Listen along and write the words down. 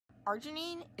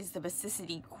Arginine is the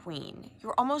basicity queen.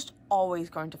 You're almost always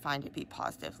going to find it be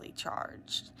positively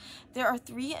charged. There are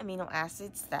three amino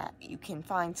acids that you can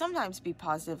find sometimes be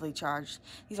positively charged.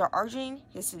 These are arginine,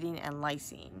 histidine, and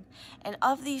lysine. And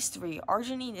of these three,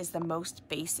 arginine is the most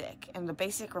basic, and the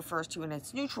basic refers to in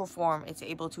its neutral form, it's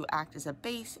able to act as a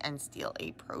base and steal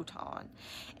a proton.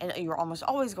 And you're almost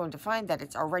always going to find that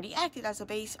it's already acted as a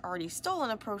base, already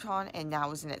stolen a proton, and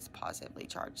now is in its positively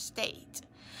charged state.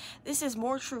 This is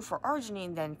more true for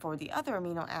arginine than for the other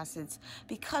amino acids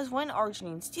because when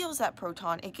arginine steals that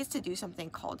proton, it gets to do something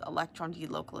called electron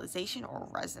delocalization or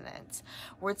resonance,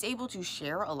 where it's able to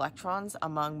share electrons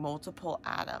among multiple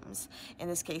atoms, in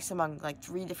this case among like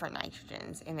 3 different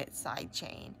nitrogens in its side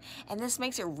chain. And this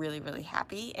makes it really, really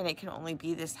happy, and it can only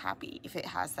be this happy if it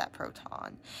has that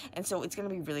proton. And so it's going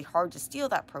to be really hard to steal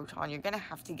that proton. You're going to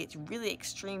have to get to really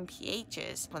extreme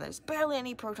pHs when there's barely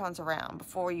any protons around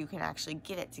before you can actually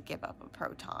get it to give up a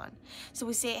proton. So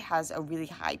we say it has a really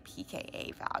high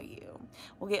pKa value.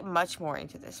 We'll get much more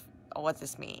into this, what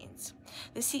this means.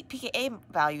 This pKa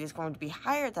value is going to be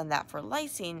higher than that for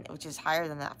lysine, which is higher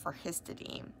than that for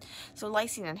histidine. So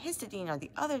lysine and histidine are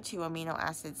the other 2 amino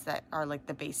acids that are like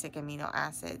the basic amino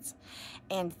acids,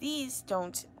 and these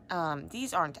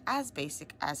aren't as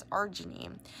basic as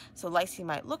arginine. So lysine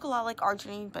might look a lot like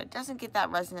arginine, but it doesn't get that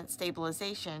resonance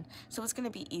stabilization, so it's going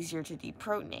to be easier to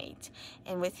deprotonate.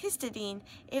 And with histidine,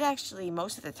 it actually,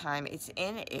 most of the time, it's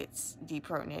in its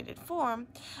deprotonated form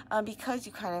because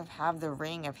you kind of have the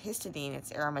ring of histidine.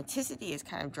 Its aromaticity is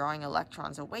kind of drawing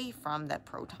electrons away from that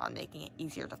proton, making it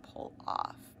easier to pull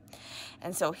off.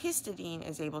 And so histidine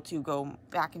is able to go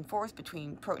back and forth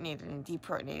between protonated and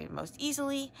deprotonated most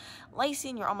easily.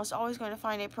 Lysine, you're almost always going to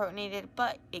find it protonated,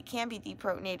 but it can be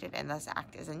deprotonated and thus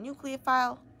act as a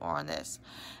nucleophile. More on this.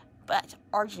 But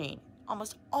arginine,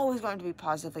 almost always going to be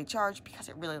positively charged because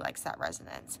it really likes that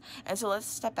resonance. And so let's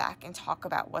step back and talk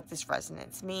about what this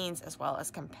resonance means, as well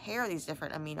as compare these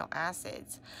different amino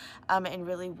acids and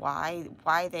really why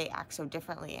they act so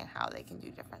differently and how they can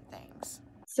do different things.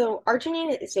 So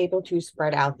arginine is able to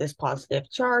spread out this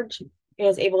positive charge and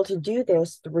is able to do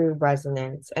this through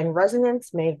resonance. And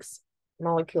resonance makes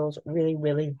molecules really,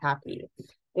 really happy.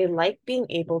 They like being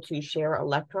able to share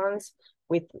electrons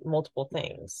with multiple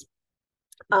things.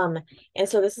 And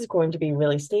so this is going to be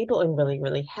really stable and really,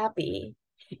 really happy.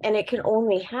 And it can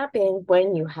only happen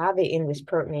when you have it in this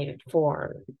protonated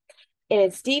form. In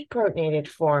its deprotonated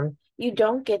form, you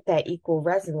don't get that equal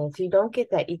resonance. You don't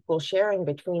get that equal sharing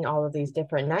between all of these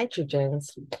different nitrogens.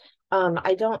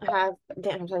 I didn't have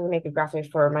time to make a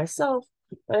graphic for myself,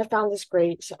 but I found this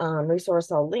great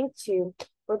resource I'll link to,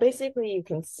 where basically you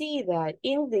can see that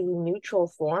in the neutral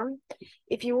form,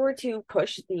 if you were to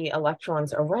push the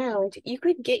electrons around, you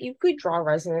could draw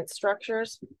resonance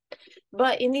structures.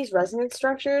 But in these resonance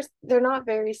structures, they're not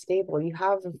very stable. You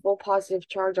have a full positive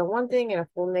charge on one thing and a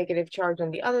full negative charge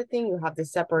on the other thing. You have the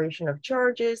separation of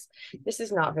charges. This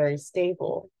is not very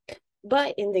stable.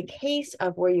 But in the case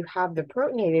of where you have the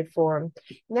protonated form,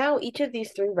 now each of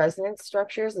these 3 resonance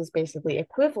structures is basically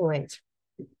equivalent,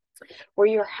 where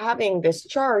you're having this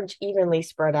charge evenly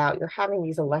spread out. You're having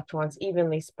these electrons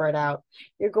evenly spread out.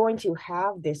 You're going to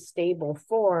have this stable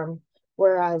form.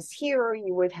 Whereas here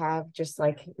you would have just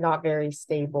like not very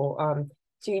stable.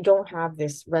 So you don't have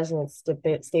this resonance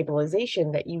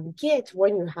stabilization that you get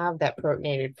when you have that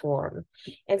protonated form.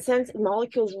 And since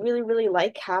molecules really, really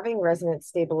like having resonance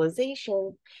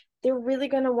stabilization, they're really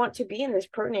going to want to be in this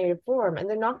protonated form, and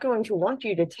they're not going to want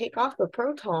you to take off a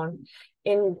proton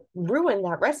and ruin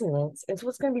that resonance. And so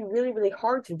it's going to be really, really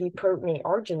hard to deprotonate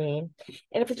arginine.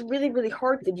 And if it's really, really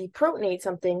hard to deprotonate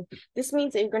something, this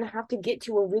means that you're going to have to get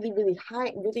to a really, really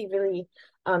high,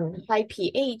 high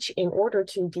pH in order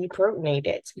to deprotonate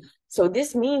it. So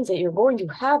this means that you're going to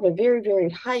have a very, very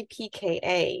high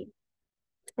pKa.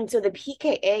 And so the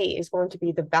pKa is going to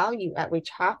be the value at which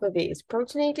half of it is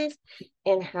protonated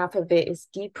and half of it is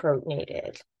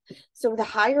deprotonated. So the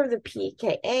higher the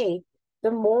pKa,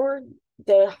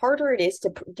 the harder it is to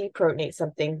deprotonate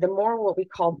something, the more what we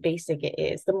call basic it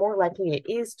is, the more likely it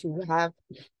is to have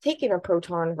taken a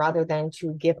proton rather than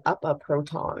to give up a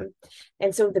proton.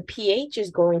 And so the pH is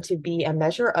going to be a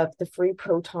measure of the free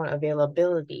proton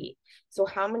availability. So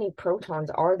how many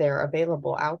protons are there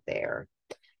available out there?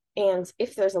 And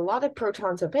if there's a lot of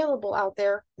protons available out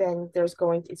there, then it's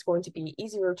going to be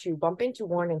easier to bump into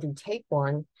one and to take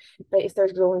one. But if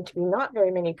there's going to be not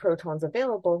very many protons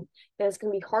available, then it's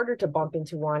going to be harder to bump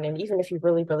into one. And even if you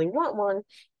really, really want one,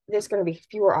 there's going to be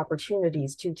fewer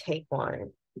opportunities to take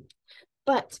one.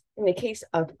 But in the case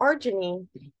of arginine,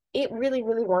 it really,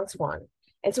 really wants one.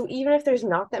 And so even if there's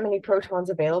not that many protons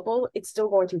available, it's still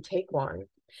going to take one.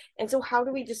 And so how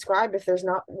do we describe if there's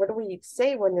not, what do we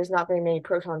say when there's not very many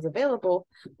protons available?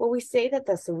 Well, we say that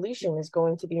the solution is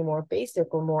going to be more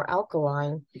basic or more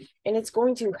alkaline, and it's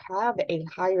going to have a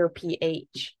higher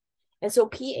pH. And so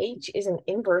pH is an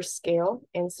inverse scale.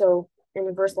 And so an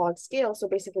inverse log scale. So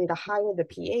basically the higher the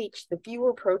pH, the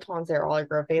fewer protons there are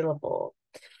available.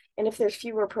 And if there's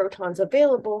fewer protons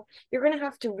available, you're going to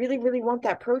have to really, really want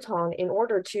that proton in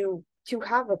order to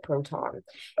have a proton.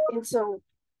 And so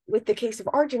with the case of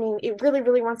arginine, it really,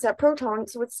 really wants that proton.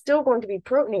 So it's still going to be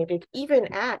protonated even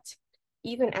at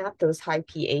those high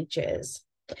pHs.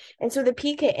 And so the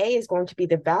pKa is going to be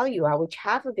the value at which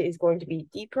half of it is going to be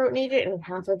deprotonated and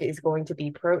half of it is going to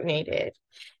be protonated.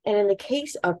 And in the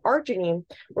case of arginine,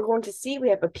 we're going to see we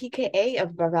have a pKa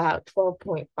of about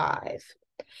 12.5.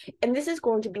 And this is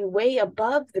going to be way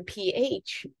above the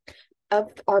pH of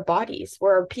our bodies,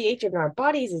 where our pH in our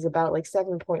bodies is about like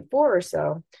 7.4 or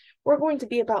so. We're going to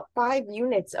be about 5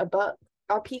 units above,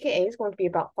 our pKa is going to be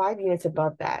about 5 units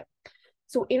above that.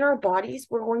 So in our bodies,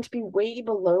 we're going to be way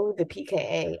below the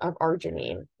pKa of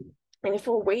arginine. And if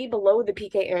we're way below the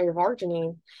pKa of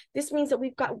arginine, this means that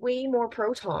we've got way more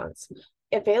protons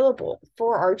available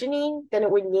for arginine than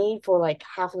it would need for like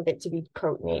half of it to be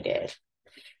protonated.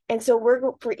 And so we're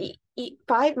for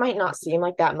 5 might not seem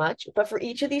like that much, but for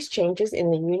each of these changes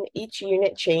in the unit, each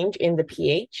unit change in the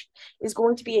pH is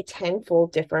going to be a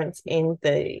 10-fold difference in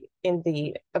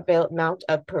the amount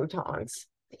of protons.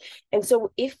 And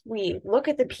so if we look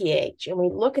at the pH and we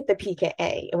look at the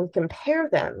pKa and we compare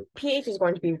them, pH is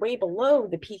going to be way below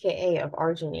the pKa of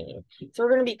arginine. So we're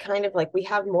going to be kind of like we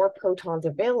have more protons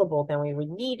available than we would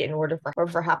need in order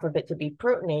for half of it to be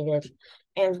protonated.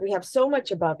 And we have so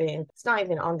much above it, it's not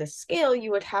even on the scale,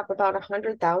 you would have about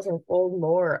 100,000-fold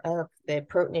more of the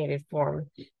protonated form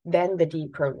than the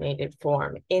deprotonated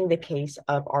form in the case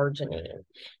of arginine.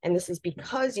 And this is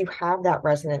because you have that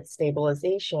resonance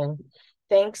stabilization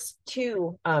thanks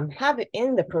to have it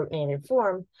in the protonated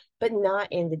form, but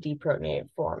not in the deprotonated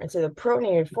form. And so the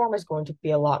protonated form is going to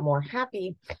be a lot more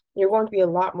happy. You're going to be a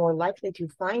lot more likely to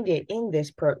find it in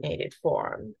this protonated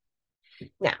form.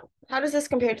 Now, how does this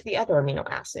compare to the other amino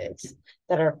acids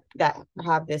that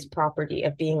have this property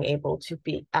of being able to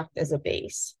act as a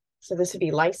base? So this would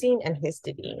be lysine and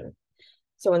histidine.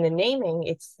 So in the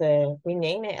naming, we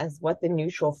name it as what the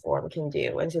neutral form can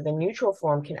do. And so the neutral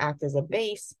form can act as a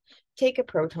base, take a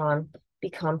proton,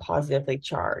 become positively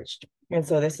charged. And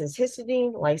so this is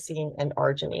histidine, lysine, and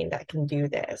arginine that can do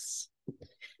this.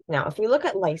 Now, if we look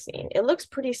at lysine, it looks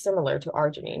pretty similar to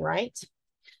arginine, right?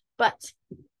 But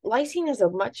lysine has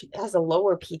a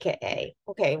lower pKa.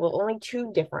 Okay, well, only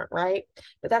 2 different, right?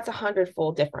 But that's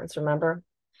 100-fold difference, remember?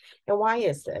 And why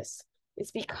is this?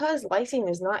 It's because lysine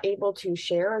is not able to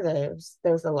share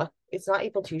it's not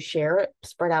able to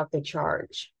spread out the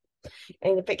charge.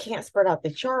 And if it can't spread out the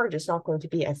charge, it's not going to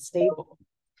be as stable.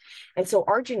 And so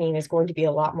arginine is going to be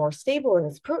a lot more stable in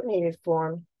its protonated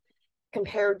form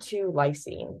compared to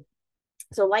lysine.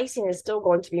 So lysine is still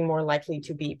going to be more likely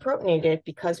to be protonated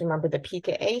because remember the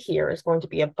pKa here is going to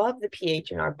be above the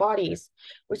pH in our bodies,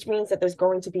 which means that there's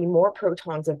going to be more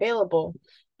protons available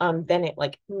than it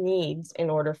needs in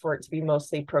order for it to be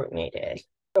mostly protonated.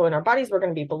 So in our bodies, we're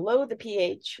going to be below the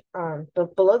pH,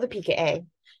 below the pKa.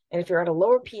 And if you're at a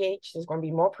lower pH, there's going to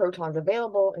be more protons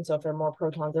available. And so if there are more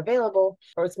protons available,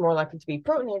 or it's more likely to be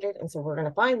protonated. And so we're going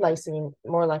to find lysine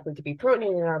more likely to be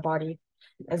protonated in our body,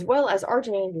 as well as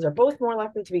arginine. These are both more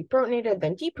likely to be protonated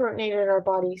than deprotonated in our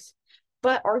bodies.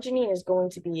 But arginine is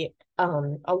going to be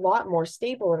a lot more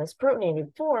stable in its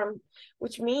protonated form,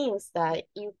 which means that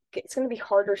it's going to be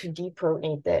harder to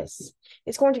deprotonate this.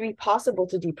 It's going to be possible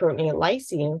to deprotonate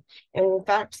lysine. And in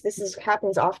fact,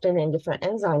 happens often in different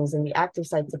enzymes, in the active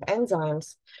sites of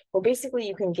enzymes, where basically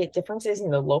you can get differences in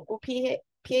the local pH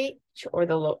or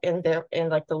the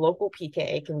local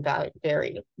pKa can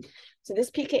vary. So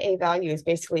this pKa value is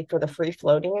basically for the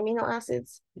free-floating amino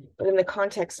acids, but in the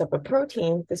context of a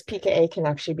protein, this pKa can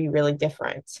actually be really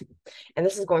different. And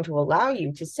this is going to allow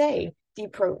you to say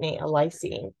deprotonate a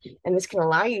lysine. And this can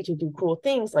allow you to do cool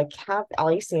things like have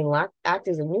lysine act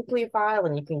as a nucleophile,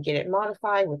 and you can get it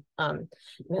modified with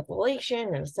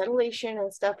methylation and acetylation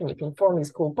and stuff, and you can form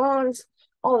these cool bonds,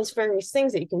 all these various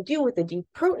things that you can do with the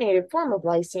deprotonated form of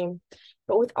lysine.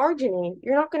 But with arginine,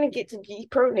 you're not going to get to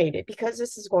deprotonate it because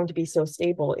this is going to be so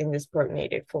stable in this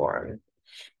protonated form.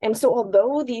 And so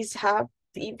although these have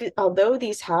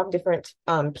different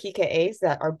pKa's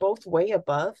that are both way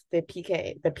above the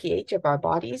pH of our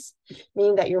bodies,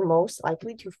 meaning that you're most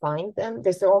likely to find them,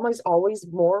 there's almost always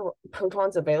more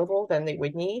protons available than they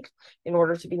would need in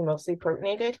order to be mostly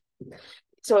protonated.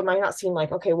 So it might not seem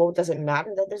like, okay, well, does it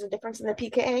matter that there's a difference in the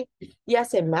pKa?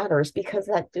 Yes, it matters, because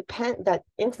that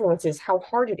influences how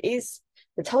hard it is.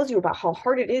 It tells you about how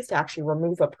hard it is to actually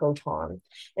remove a proton.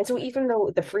 And so even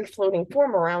though the free floating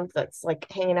form around that's like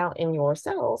hanging out in your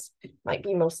cells might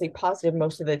be mostly positive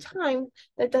most of the time,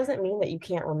 that doesn't mean that you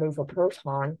can't remove a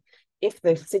proton if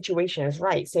the situation is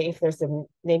right. Say if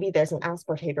maybe there's an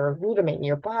aspartate or a glutamate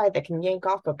nearby that can yank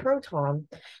off a proton.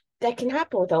 That can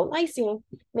happen without lysine,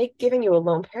 giving you a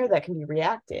lone pair that can be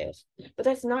reactive. But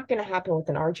that's not going to happen with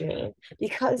an arginine,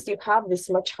 because you have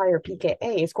this much higher pKa.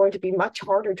 It's going to be much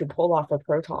harder to pull off a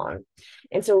proton.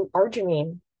 And so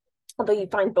arginine, although you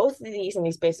find both of these in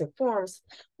these basic forms,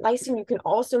 lysine you can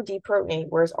also deprotonate,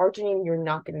 whereas arginine, you're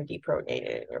not going to deprotonate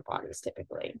it in your bodies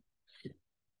typically.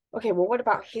 Okay, well, what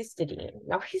about histidine?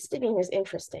 Now, histidine is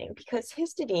interesting because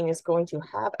histidine is going to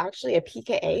have actually a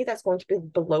pKa that's going to be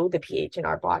below the pH in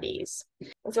our bodies.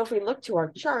 And so if we look to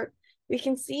our chart, we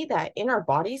can see that in our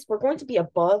bodies, we're going to be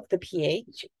above the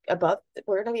pH,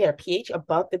 we're going to be at a pH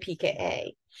above the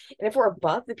pKa. And if we're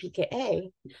above the pKa,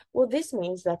 well, this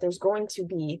means that there's going to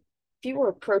be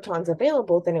fewer protons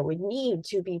available than it would need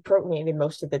to be protonated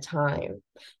most of the time.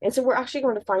 And so we're actually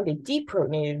going to find it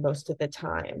deprotonated most of the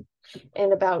time.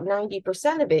 And about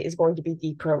 90% of it is going to be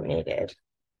deprotonated.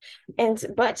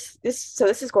 But this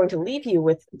is going to leave you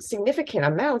with significant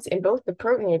amounts in both the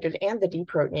protonated and the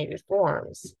deprotonated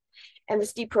forms. And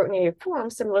this deprotonated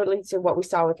form, similarly to what we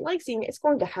saw with lysine, it's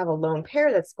going to have a lone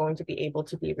pair that's going to be able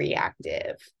to be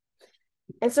reactive.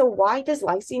 And so why does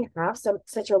lysine have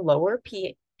such a lower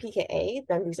pKa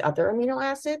than these other amino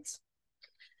acids?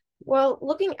 Well,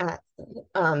 looking at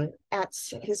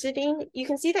histidine, you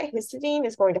can see that histidine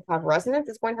is going to have resonance.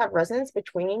 It's going to have resonance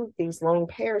between these lone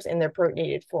pairs in their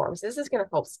protonated forms. This is going to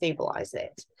help stabilize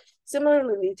it.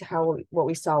 Similarly to what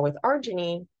we saw with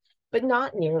arginine, but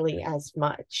not nearly as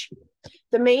much.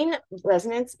 The main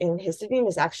resonance in histidine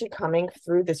is actually coming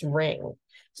through this ring.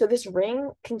 So this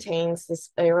ring contains this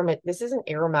is an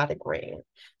aromatic ring.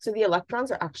 So the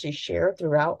electrons are actually shared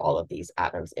throughout all of these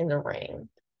atoms in the ring.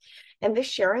 And this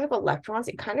sharing of electrons,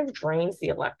 it kind of drains the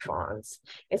electrons.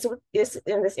 And so this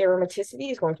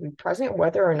aromaticity is going to be present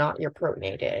whether or not you're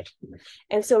protonated.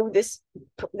 And so this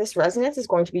resonance is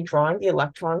going to be drawing the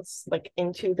electrons like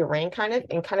into the ring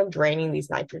and kind of draining these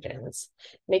nitrogens,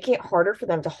 making it harder for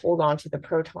them to hold on to the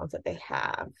protons that they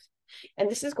have. And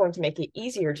this is going to make it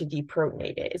easier to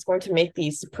deprotonate it. It's going to make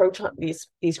these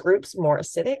groups more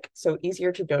acidic, so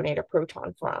easier to donate a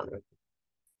proton from.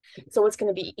 So it's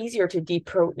going to be easier to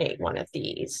deprotonate one of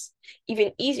these,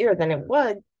 even easier than it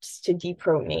was to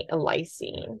deprotonate a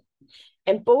lysine.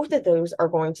 And both of those are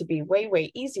going to be way,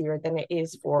 way easier than it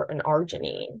is for an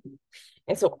arginine.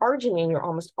 And so arginine, you're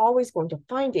almost always going to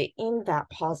find it in that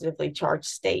positively charged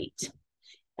state.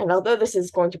 And although this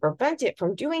is going to prevent it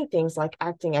from doing things like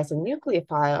acting as a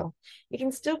nucleophile, it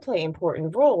can still play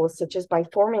important roles, such as by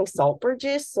forming salt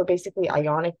bridges, so basically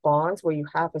ionic bonds where you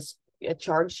have a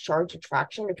charge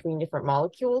attraction between different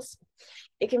molecules.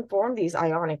 It can form these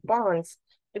ionic bonds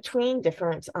between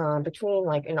between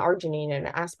like an arginine and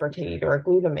an aspartate or a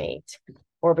glutamate,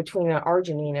 or between an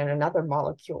arginine and another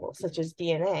molecule, such as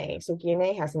DNA. So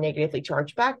DNA has a negatively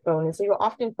charged backbone, and so you'll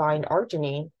often find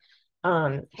arginine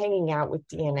hanging out with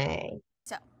DNA.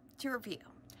 So, to review,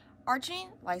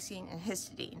 arginine, lysine, and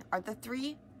histidine are the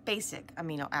three basic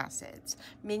amino acids,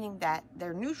 meaning that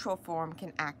their neutral form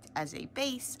can act as a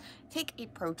base, take a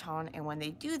proton, and when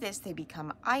they do this, they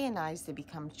become ionized, they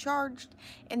become charged.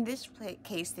 In this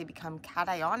case, they become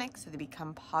cationic, so they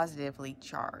become positively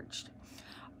charged.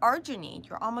 Arginine,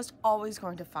 you're almost always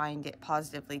going to find it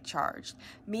positively charged,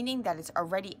 meaning that it's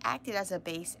already acted as a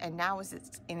base and now is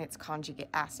in its conjugate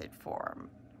acid form.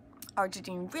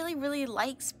 Arginine really, really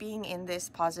likes being in this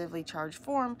positively charged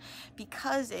form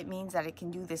because it means that it can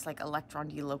do this like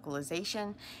electron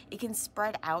delocalization. It can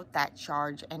spread out that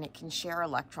charge and it can share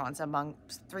electrons among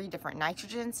 3 different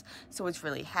nitrogens, so it's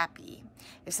really happy.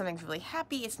 If something's really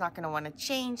happy, it's not going to want to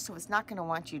change, so it's not going to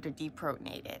want you to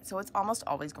deprotonate it. So it's almost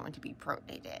always going to be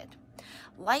protonated.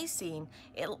 Lysine,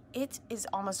 it is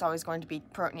almost always going to be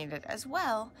protonated as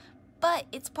well, but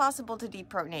it's possible to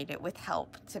deprotonate it with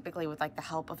help, typically with like the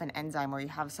help of an enzyme where you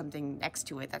have something next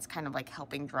to it that's kind of like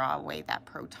helping draw away that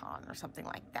proton or something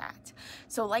like that.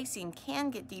 So lysine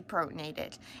can get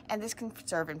deprotonated, and this can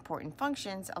serve important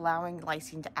functions, allowing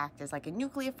lysine to act as like a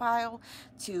nucleophile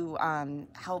to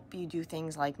help you do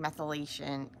things like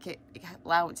methylation,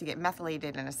 allow it to get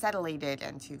methylated and acetylated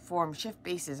and to form shift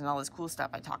bases and all this cool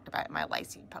stuff I talked about in my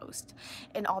lysine post.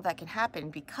 And all that can happen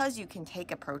because you can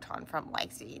take a proton from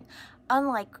lysine,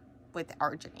 unlike with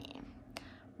arginine.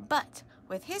 But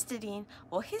With histidine,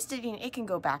 well, histidine, it can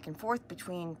go back and forth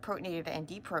between protonated and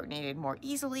deprotonated more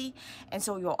easily, and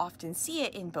so you'll often see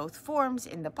it in both forms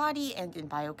in the body and in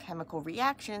biochemical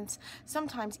reactions,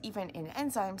 sometimes even in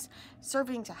enzymes,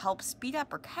 serving to help speed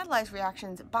up or catalyze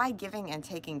reactions by giving and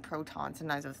taking protons,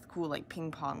 sometimes with cool like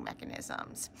ping pong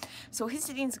mechanisms. So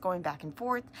histidine's going back and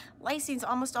forth. Lysine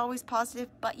almost always positive,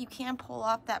 but you can pull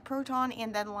off that proton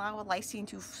and then allow a lysine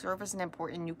to serve as an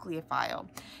important nucleophile.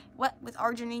 With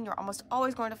arginine, you're almost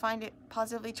always going to find it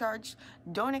positively charged.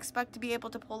 Don't expect to be able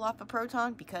to pull off a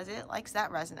proton because it likes that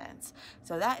resonance.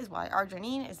 So that is why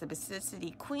arginine is the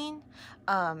basicity queen,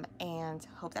 and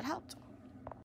hope that helped.